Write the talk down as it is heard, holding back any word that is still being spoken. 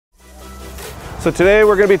So today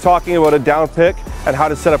we're going to be talking about a down pick and how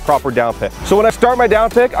to set a proper down pick. So when I start my down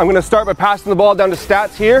pick, I'm going to start by passing the ball down to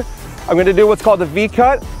stats here. I'm going to do what's called the V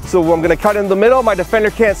cut. So I'm going to cut in the middle, my defender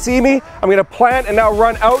can't see me. I'm going to plant and now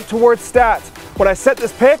run out towards stats. When I set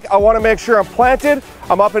this pick, I want to make sure I'm planted,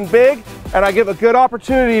 I'm up and big, and I give a good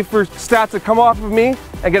opportunity for stats to come off of me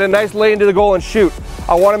and get a nice lay into the goal and shoot.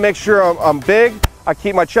 I want to make sure I'm big, I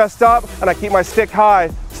keep my chest up, and I keep my stick high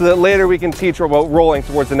so that later we can teach about rolling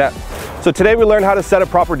towards the net. So today we learned how to set a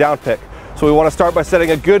proper down pick. So we want to start by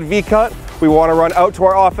setting a good V cut. We want to run out to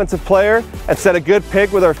our offensive player and set a good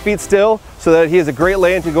pick with our feet still so that he has a great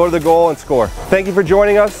lane to go to the goal and score. Thank you for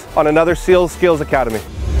joining us on another SEAL Skills Academy.